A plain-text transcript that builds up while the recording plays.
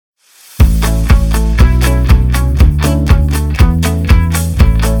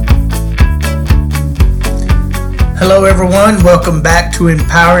Hello, everyone. Welcome back to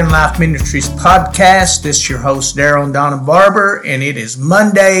Empowering Life Ministries podcast. This is your host, Daryl and Donna Barber, and it is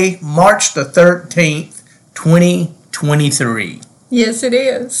Monday, March the 13th, 2023. Yes, it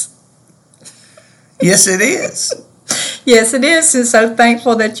is. Yes, it is. Yes, it is. And so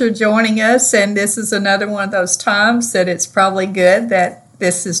thankful that you're joining us. And this is another one of those times that it's probably good that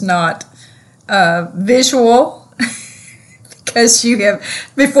this is not visual. Because you have,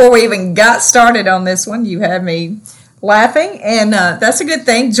 before we even got started on this one, you had me laughing, and that's a good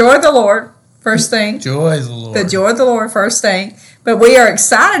thing. Joy of the Lord, first thing. Joy of the Lord. The joy of the Lord, first thing. But we are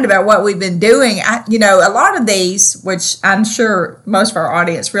excited about what we've been doing. A lot of these, which I'm sure most of our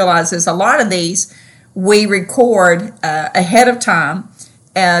audience realizes, a lot of these we record ahead of time,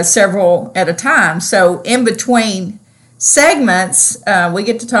 several at a time. So in between segments, we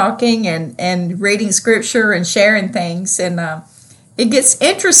get to talking and reading scripture and sharing things, and it gets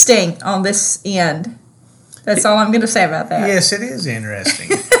interesting on this end. That's all I'm going to say about that. Yes, it is interesting.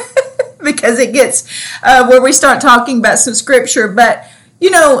 Because it gets where we start talking about some scripture. But,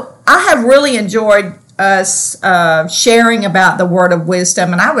 I have really enjoyed us sharing about the word of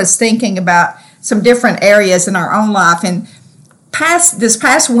wisdom, and I was thinking about some different areas in our own life. And this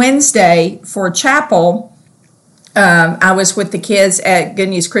past Wednesday for chapel, I was with the kids at Good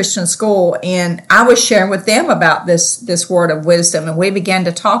News Christian School, and I was sharing with them about this word of wisdom, and we began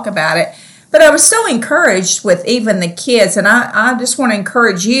to talk about it. But I was so encouraged with even the kids, and I just want to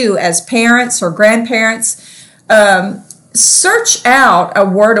encourage you as parents or grandparents, search out a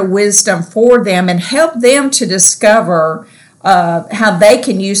word of wisdom for them and help them to discover how they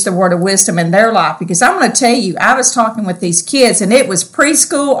can use the word of wisdom in their life. Because I'm going to tell you, I was talking with these kids, and it was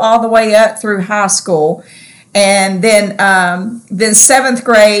preschool all the way up through high school. And then 7th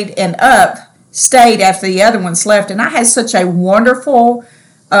grade and up stayed after the other ones left. And I had such a wonderful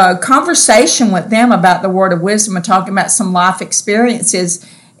conversation with them about the word of wisdom and talking about some life experiences.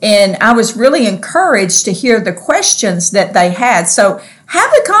 And I was really encouraged to hear the questions that they had. So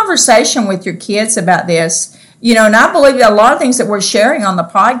have a conversation with your kids about this. And I believe that a lot of things that we're sharing on the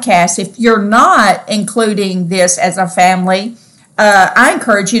podcast, if you're not including this as a family, I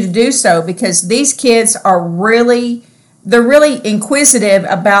encourage you to do so, because these kids are really inquisitive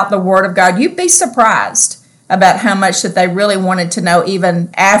about the Word of God. You'd be surprised about how much that they really wanted to know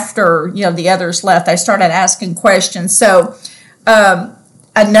even after, the others left. They started asking questions. So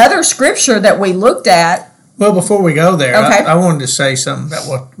another scripture that we looked at. Well, before we go there, okay. I wanted to say something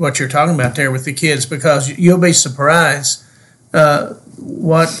about what you're talking about there with the kids, because you'll be surprised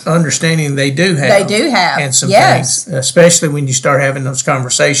what understanding they do have. They do have. And some yes. things, especially when you start having those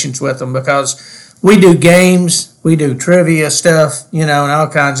conversations with them, because we do games, we do trivia stuff, and all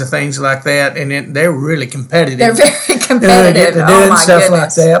kinds of things like that, and they're really competitive. They're very competitive. My stuff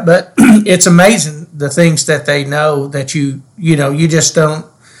goodness. like that. But it's amazing the things that they know that you just don't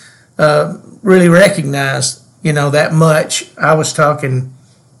really recognize, that much. I was talking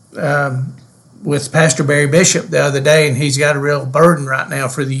with Pastor Barry Bishop the other day, and he's got a real burden right now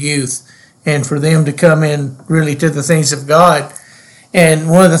for the youth and for them to come in really to the things of God. And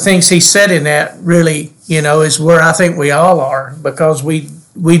one of the things he said in that really, is where I think we all are, because we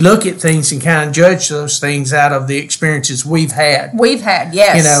look at things and kind of judge those things out of the experiences we've had. We've had,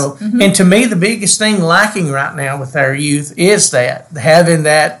 yes. Mm-hmm. And to me, the biggest thing lacking right now with our youth is that, having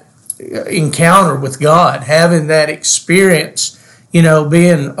that encounter with God, having that experience,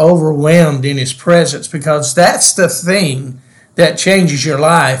 being overwhelmed in His presence, because that's the thing that changes your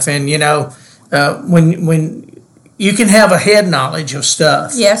life. And, when you can have a head knowledge of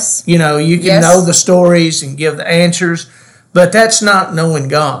stuff. Yes. You can know the stories and give the answers, but that's not knowing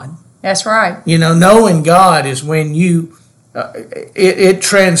God. That's right. Knowing God is when you, it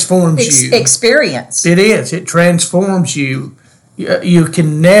transforms you. Experience. It is. It transforms you. You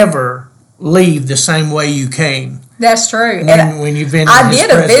can never leave the same way you came. That's true. When you've been in I His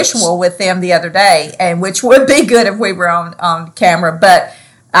did presence. a visual with them the other day, and which would be good if we were on camera, but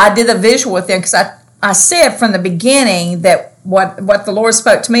I did a visual with them because I said from the beginning that what the Lord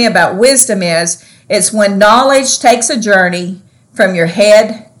spoke to me about wisdom it's when knowledge takes a journey from your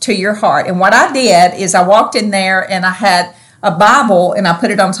head to your heart. And what I did is I walked in there and I had a Bible and I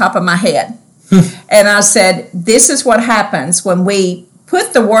put it on top of my head. And I said, this is what happens when we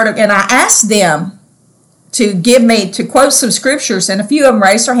put the word of, and I asked them to quote some scriptures, and a few of them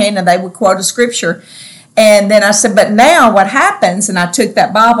raised their hand and they would quote a scripture. And then I said, but now what happens, and I took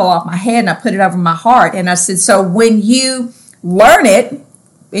that Bible off my head and I put it over my heart. And I said, so when you learn it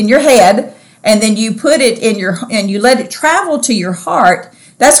in your head and then you put it and you let it travel to your heart,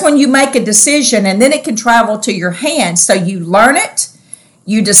 that's when you make a decision, and then it can travel to your hand. So you learn it,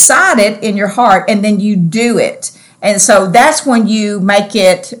 you decide it in your heart, and then you do it. And so that's when you make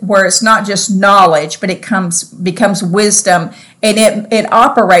it where it's not just knowledge, but it becomes wisdom, and it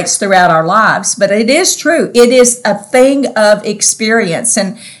operates throughout our lives. But it is true. It is a thing of experience.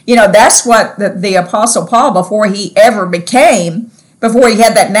 And, that's what the Apostle Paul, before he had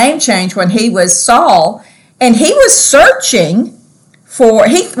that name change when he was Saul, and he was searching for,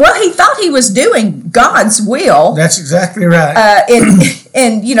 he thought he was doing God's will. That's exactly right.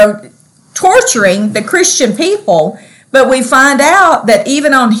 And torturing the Christian people, but we find out that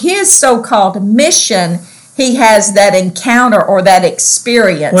even on his so-called mission, he has that encounter or that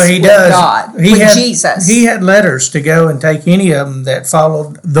experience with God, with Jesus. He had letters to go and take any of them that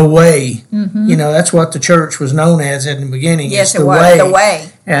followed the way. Mm-hmm. That's what the church was known as in the beginning. Yes, it was, the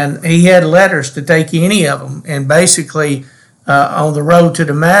way. And he had letters to take any of them, and basically on the road to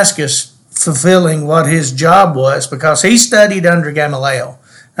Damascus, fulfilling what his job was, because he studied under Gamaliel.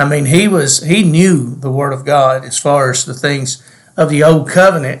 I mean, he knew the Word of God as far as the things of the Old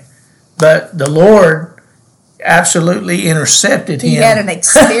Covenant, but the Lord absolutely intercepted him. He had an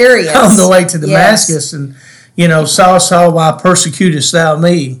experience on the way to Damascus, and Saul, Saul, why persecutest thou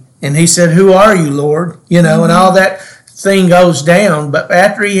me? And he said, who are you, Lord? And all that thing goes down. But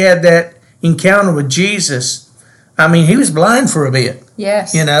after he had that encounter with Jesus, I mean, he was blind for a bit.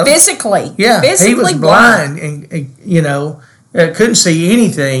 Yes, physically. Yeah, physically he was blind, and couldn't see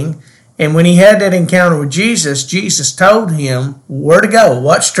anything. And when he had that encounter with Jesus, Jesus told him where to go,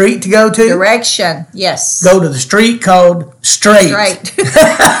 what street to go to. Direction, yes. Go to the street called Straight.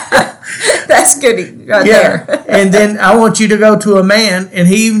 That's good there. And then I want you to go to a man, and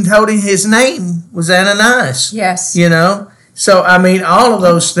he even told him his name was Ananias. Yes. So, I mean, all of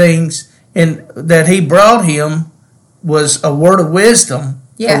those things and that he brought him was a word of wisdom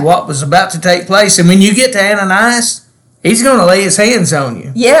for what was about to take place. And when you get to Ananias, he's going to lay his hands on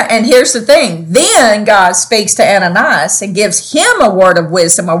you. Yeah, and here's the thing. Then God speaks to Ananias and gives him a word of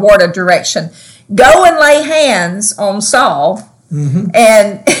wisdom, a word of direction. Go and lay hands on Saul. Mm-hmm.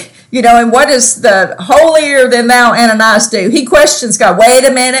 And, and what does the holier than thou Ananias do? He questions God. Wait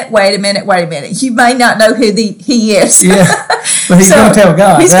a minute. You may not know who he is. Yeah, but he's going to tell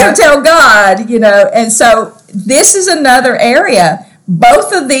God. He's going to tell God, And so this is another area.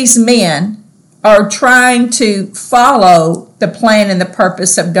 Both of these men are trying to follow the plan and the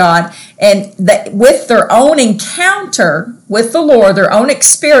purpose of God. And with their own encounter with the Lord, their own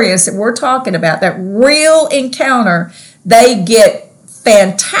experience that we're talking about, that real encounter, they get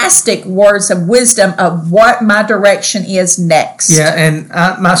fantastic words of wisdom of what my direction is next. Yeah, and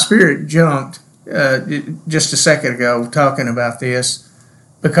my spirit jumped just a second ago talking about this,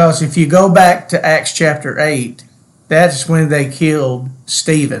 because if you go back to Acts chapter 8, that's when they killed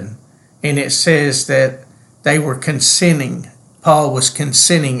Stephen. And it says that they were consenting. Paul was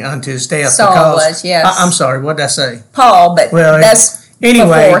consenting unto his death. Saul was, yes. I'm sorry, what did I say? Paul, but that's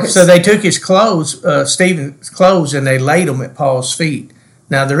anyway. So they took his clothes, Stephen's clothes, and they laid them at Paul's feet.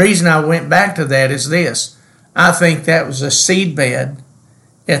 Now the reason I went back to that is this: I think that was a seedbed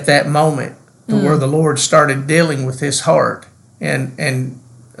at that moment, to where the Lord started dealing with his heart and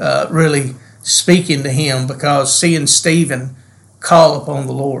really speaking to him, because seeing Stephen call upon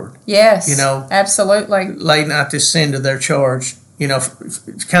the Lord. Yes, absolutely. Lay not this sin to their charge.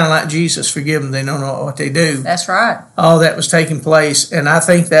 It's kind of like Jesus, forgive them, they don't know what they do. That's right. All that was taking place, and I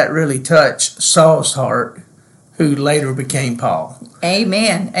think that really touched Saul's heart, who later became Paul.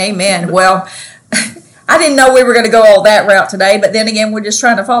 Amen. Well, I didn't know we were going to go all that route today, but then again, we're just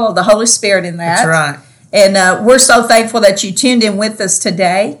trying to follow the Holy Spirit in that. That's right. And we're so thankful that you tuned in with us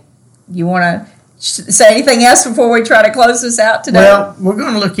today. You want to say anything else before we try to close this out today? Well, we're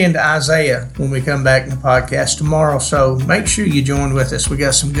going to look into Isaiah when we come back in the podcast tomorrow, so make sure you join with us. We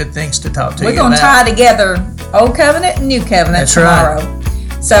got some good things to talk to you about. We're going to tie together Old Covenant and New Covenant tomorrow.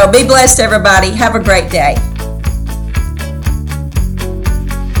 Right. So be blessed, everybody. Have a great day.